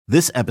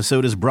This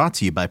episode is brought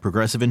to you by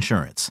Progressive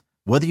Insurance.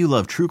 Whether you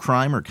love true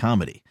crime or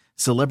comedy,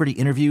 celebrity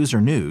interviews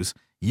or news,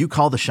 you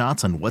call the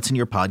shots on what's in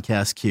your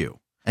podcast queue.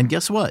 And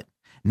guess what?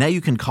 Now you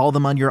can call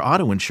them on your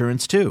auto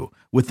insurance too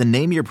with the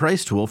Name Your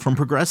Price tool from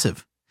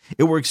Progressive.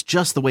 It works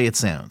just the way it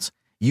sounds.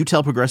 You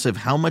tell Progressive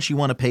how much you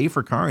want to pay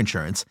for car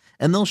insurance,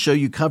 and they'll show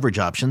you coverage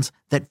options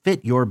that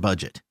fit your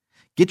budget.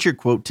 Get your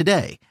quote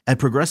today at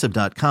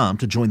Progressive.com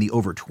to join the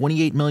over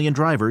 28 million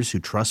drivers who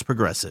trust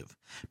Progressive.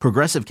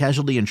 Progressive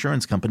Casualty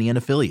Insurance Company and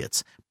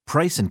Affiliates.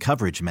 Price and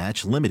coverage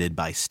match limited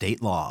by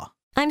state law.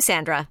 I'm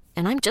Sandra,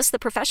 and I'm just the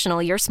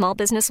professional your small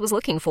business was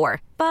looking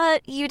for.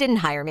 But you didn't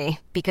hire me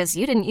because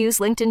you didn't use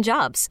LinkedIn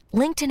Jobs.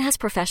 LinkedIn has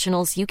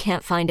professionals you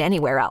can't find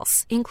anywhere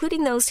else,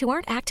 including those who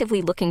aren't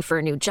actively looking for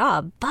a new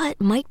job, but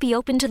might be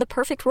open to the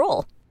perfect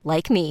role,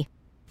 like me.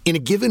 In a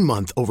given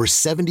month, over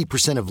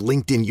 70% of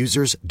LinkedIn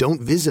users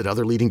don't visit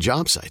other leading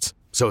job sites.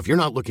 So if you're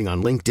not looking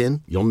on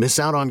LinkedIn, you'll miss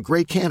out on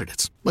great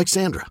candidates like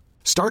Sandra.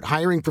 Start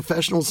hiring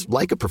professionals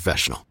like a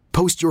professional.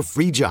 Post your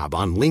free job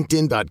on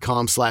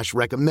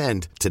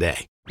linkedin.com/recommend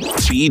today.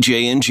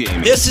 BJ and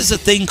Jamie. This is a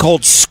thing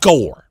called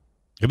Score.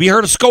 Have you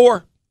heard of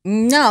Score?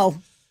 No.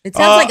 It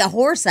sounds like a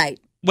whore site.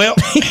 Well,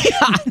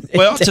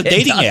 it's a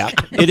dating app.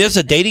 It is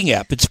a dating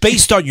app. It's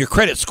based on your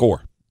credit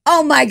score.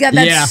 Oh, my God.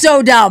 That's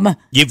so dumb.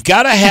 You've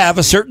got to have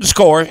a certain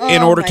score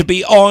in order to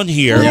be on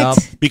here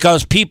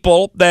because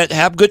people that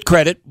have good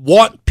credit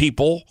want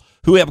people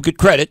who have good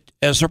credit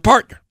as their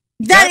partner.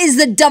 That is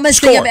the dumbest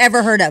thing I've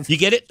ever heard of. You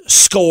get it?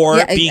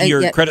 Score being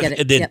your credit.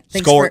 And then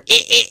score.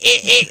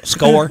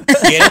 Score. Get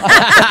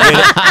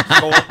it?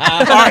 Score.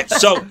 All right,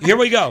 so here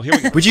we go.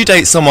 Would you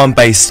date someone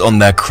based on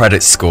their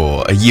credit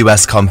score? A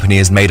US company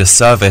has made a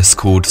service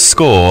called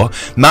Score,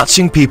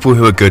 matching people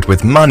who are good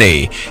with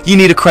money. You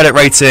need a credit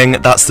rating,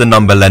 that's the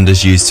number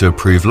lenders use to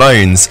approve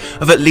loans,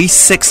 of at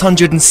least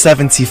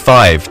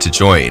 675 to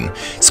join.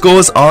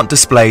 Scores aren't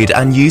displayed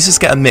and users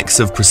get a mix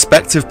of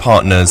prospective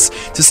partners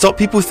to stop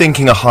people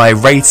thinking a high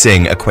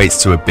rating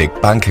equates to a big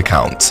bank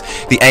account.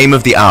 The aim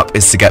of the app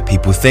is to get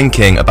people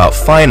thinking about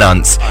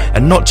finance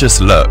and not just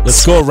looks.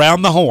 Let's go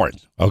around the horn,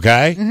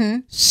 okay? Mm-hmm.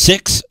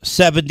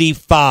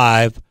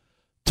 675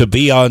 to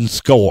be on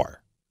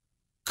Score.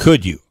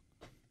 Could you?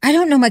 I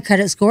don't know my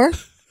credit score.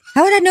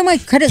 How would I know my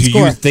credit Do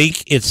score? you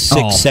think it's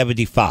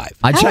 675?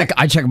 I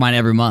check mine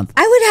every month.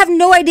 I would have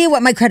no idea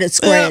what my credit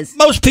score is.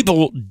 Most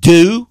people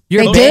do.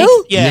 They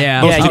do?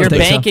 Yeah. Your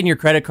bank and your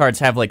credit cards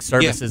have like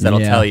services that'll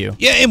tell you.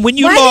 Yeah, and when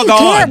you Why log do you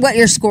care on, what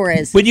your score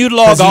is? when you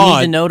log You on,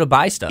 need to know to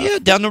buy stuff. yeah,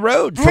 down the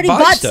road I for already buy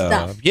bought stuff.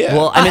 stuff. Yeah.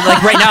 Well, I mean,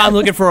 like right now I'm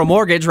looking for a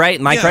mortgage, right?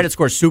 And my Yeah. credit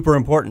score is super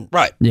important.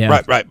 Right. Yeah.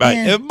 Right.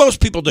 Yeah.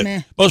 Most people do.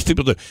 Meh. Most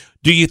people do.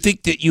 Do you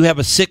think that you have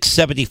a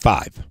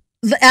 675?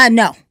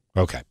 No.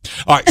 Okay.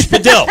 All right,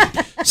 Spadil,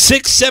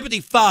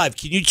 675.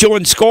 Can you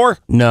join Score?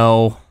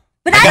 No.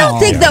 But I don't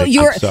think, though, I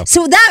think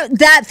so.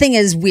 that thing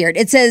is weird.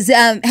 It says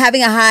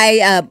having a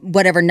high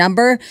whatever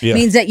number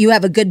means that you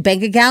have a good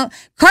bank account.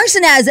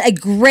 Carson has a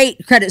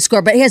great credit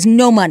score, but he has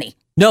no money.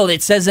 No,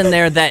 it says in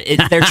there that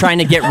they're trying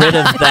to get rid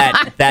of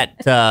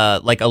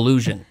that like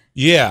illusion.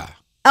 Yeah.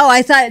 Oh,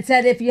 I thought it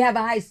said if you have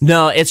a high.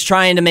 No, it's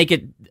trying to make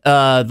it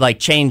like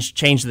change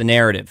the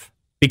narrative.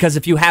 Because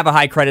if you have a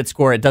high credit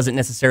score, it doesn't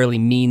necessarily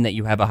mean that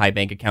you have a high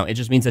bank account. It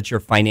just means that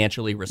you're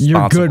financially responsible.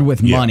 You're good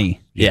with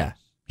money. Yeah.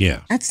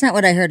 Yeah. That's not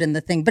what I heard in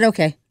the thing, but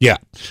okay. Yeah.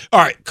 All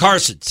right,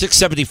 Carson,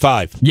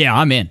 675. Yeah,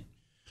 I'm in.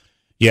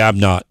 Yeah, I'm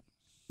not.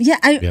 Yeah,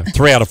 Yeah.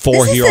 3 out of 4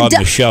 This is here the on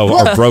the show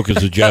are broke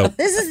as a joke.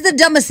 This is the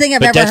dumbest thing I've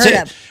But ever that's heard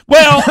it. of.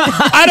 Well,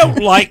 I don't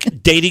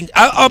like dating.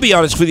 I'll be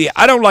honest with you.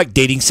 I don't like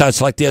dating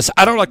sites like this.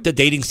 I don't like the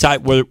dating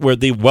site where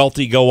the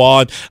wealthy go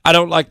on. I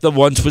don't like the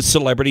ones with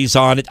celebrities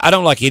on it. I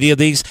don't like any of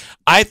these.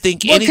 I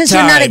think Well, because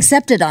you're not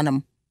accepted on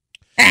them.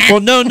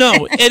 Well,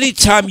 no.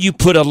 Anytime you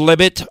put a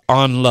limit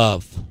on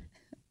love,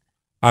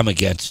 I'm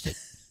against it.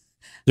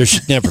 There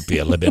should never be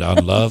a limit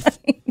on love.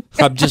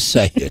 I'm just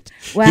saying it.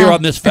 Wow. Here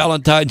on this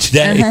Valentine's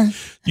Day,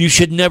 you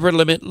should never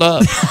limit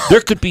love.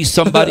 There could be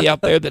somebody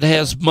out there that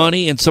has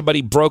money and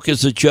somebody broke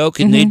as a joke,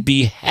 and they'd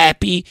be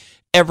happy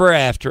ever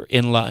after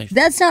in life.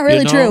 That's not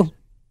really true.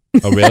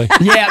 Oh, really?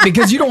 Yeah,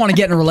 because you don't want to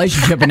get in a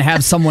relationship and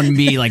have someone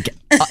be like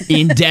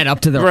in debt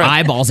up to their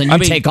eyeballs, and you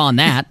take on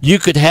that. You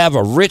could have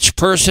a rich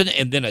person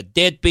and then a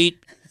deadbeat.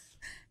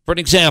 For an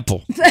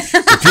example,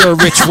 if you're a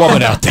rich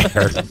woman out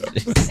there.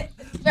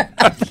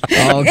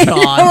 Oh, God. You know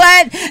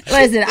what?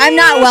 Listen, I'm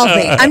not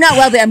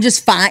wealthy. I'm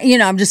just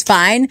fine. I'm just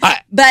fine.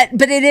 But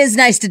it is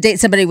nice to date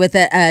somebody with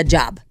a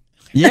job.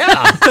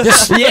 Yeah.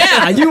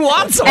 Yeah, you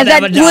want someone And to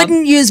have that a job.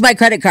 wouldn't use my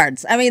credit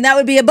cards. I mean, that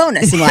would be a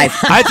bonus in life.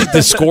 I think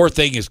the Score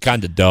thing is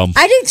kind of dumb.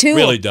 I do too.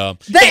 Really dumb.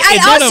 But And I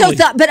not also only-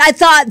 thought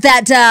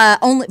that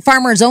only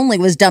Farmers Only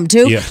was dumb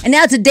too. Yeah. And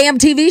now it's a damn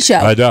TV show.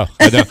 I know.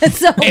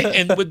 So-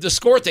 and with the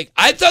Score thing,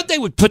 I thought they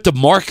would put the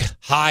mark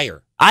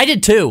higher. I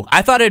did too.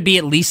 I thought it'd be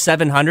at least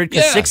 700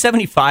 because Yeah.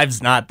 675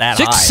 is not that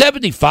high.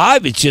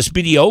 675 is just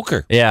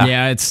mediocre. Yeah.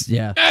 Yeah, it's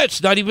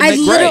It's not even that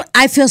great.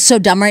 I feel so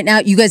dumb right now.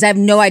 You guys, I have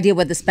no idea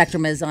what the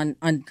spectrum is on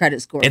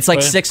credit score. It's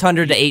like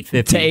 600 to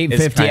 850. to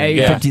 850.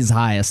 850 is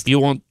highest. You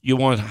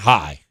want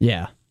high.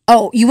 Yeah.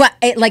 Oh, you want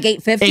like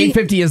 850?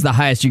 850 is the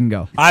highest you can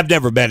go. I've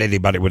never met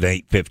anybody with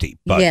 850.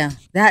 But, yeah,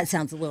 that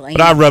sounds a little. But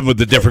I run with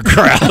a different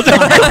crowd.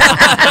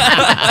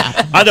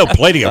 I know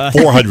plenty of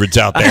 400s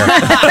out there.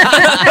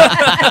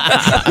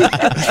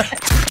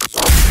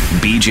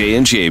 BJ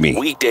and Jamie,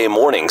 weekday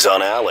mornings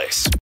on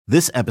Alice.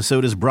 This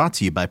episode is brought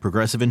to you by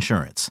Progressive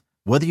Insurance.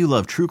 Whether you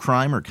love true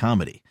crime or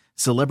comedy,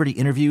 celebrity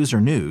interviews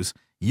or news,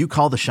 you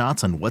call the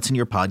shots on what's in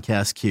your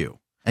podcast queue.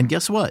 And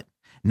guess what?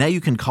 Now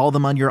you can call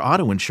them on your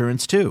auto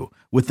insurance too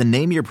with the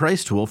Name Your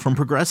Price tool from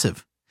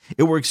Progressive.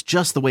 It works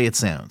just the way it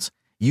sounds.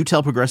 You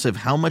tell Progressive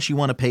how much you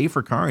want to pay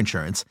for car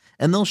insurance,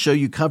 and they'll show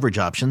you coverage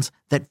options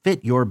that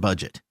fit your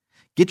budget.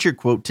 Get your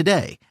quote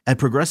today at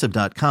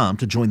Progressive.com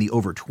to join the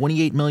over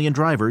 28 million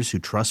drivers who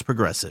trust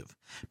Progressive.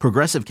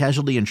 Progressive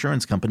Casualty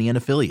Insurance Company and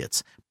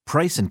Affiliates.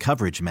 Price and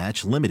coverage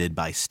match limited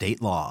by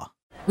state law.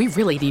 We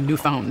really need new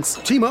phones.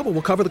 T-Mobile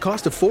will cover the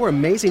cost of 4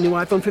 amazing new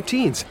iPhone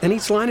 15s, and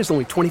each line is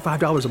only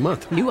 $25 a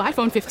month. New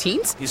iPhone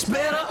 15s? It's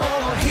better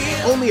over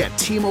here. Only at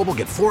T-Mobile,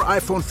 get 4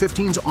 iPhone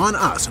 15s on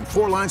us and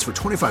 4 lines for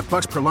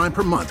 $25 per line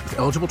per month with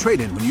eligible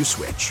trade-in when you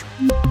switch.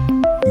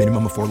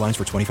 Minimum of 4 lines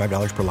for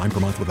 $25 per line per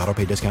month with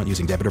autopay discount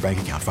using debit or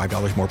bank account.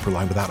 $5 more per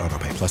line without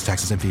autopay, plus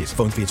taxes and fees.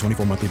 Phone fee at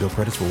 24 monthly bill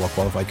credits for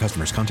well-qualified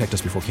customers. Contact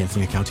us before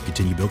canceling account to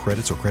continue bill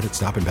credits or credit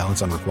stop and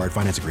balance on required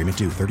finance agreement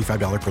due.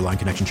 $35 per line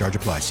connection charge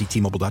applies. See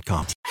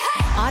T-Mobile.com.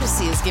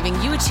 Odyssey is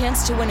giving you a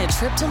chance to win a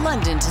trip to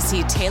London to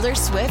see Taylor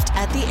Swift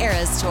at the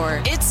Eras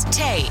Tour. It's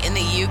Tay in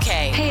the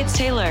UK. Hey, it's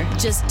Taylor.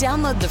 Just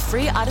download the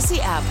free Odyssey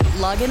app,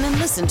 log in and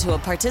listen to a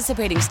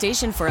participating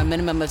station for a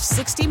minimum of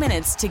 60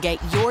 minutes to get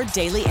your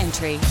daily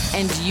entry.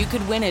 And you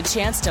could win a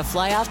chance to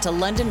fly off to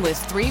London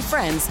with 3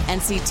 friends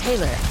and see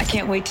Taylor. I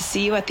can't wait to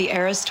see you at the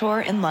Eras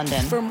Tour in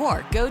London. For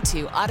more, go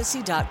to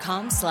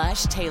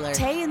odyssey.com/Taylor.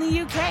 Tay in the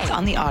UK. It's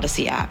on the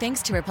Odyssey app.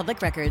 Thanks to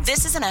Republic Records.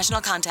 This is a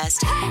national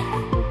contest.